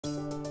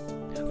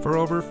For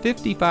over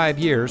 55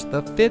 years,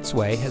 the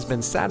Fitzway has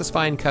been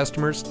satisfying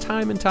customers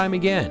time and time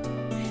again.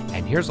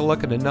 And here's a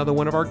look at another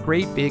one of our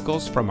great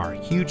vehicles from our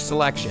huge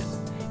selection.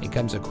 It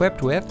comes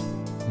equipped with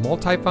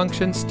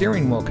multifunction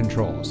steering wheel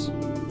controls,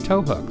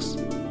 tow hooks,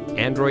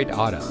 Android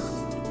Auto,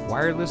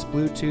 wireless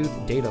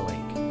Bluetooth data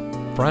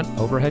link, front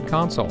overhead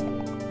console,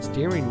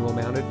 steering wheel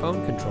mounted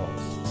phone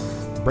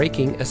controls,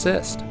 braking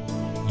assist,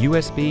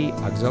 USB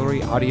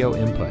auxiliary audio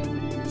input,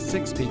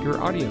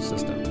 6-speaker audio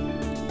system,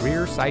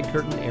 rear side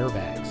curtain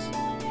airbags,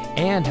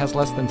 and has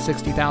less than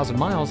 60,000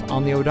 miles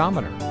on the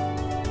odometer.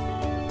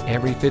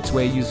 Every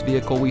Fitzway used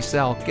vehicle we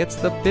sell gets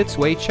the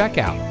Fitzway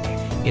checkout.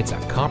 It's a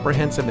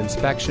comprehensive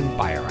inspection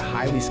by our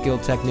highly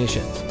skilled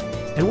technicians,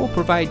 and we'll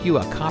provide you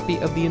a copy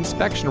of the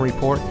inspection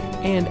report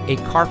and a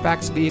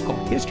Carfax vehicle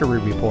history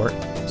report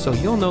so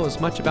you'll know as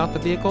much about the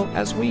vehicle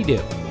as we do.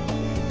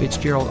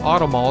 Fitzgerald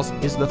Auto Malls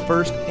is the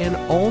first and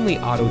only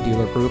auto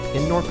dealer group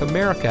in North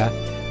America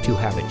to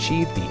have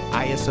achieved the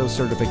ISO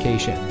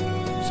certification,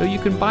 so you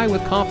can buy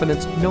with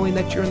confidence knowing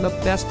that you're in the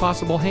best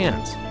possible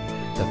hands.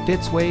 The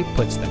Fitzway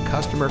puts the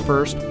customer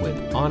first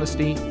with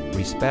honesty,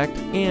 respect,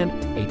 and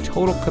a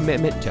total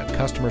commitment to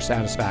customer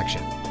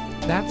satisfaction.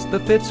 That's the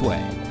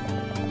Fitzway.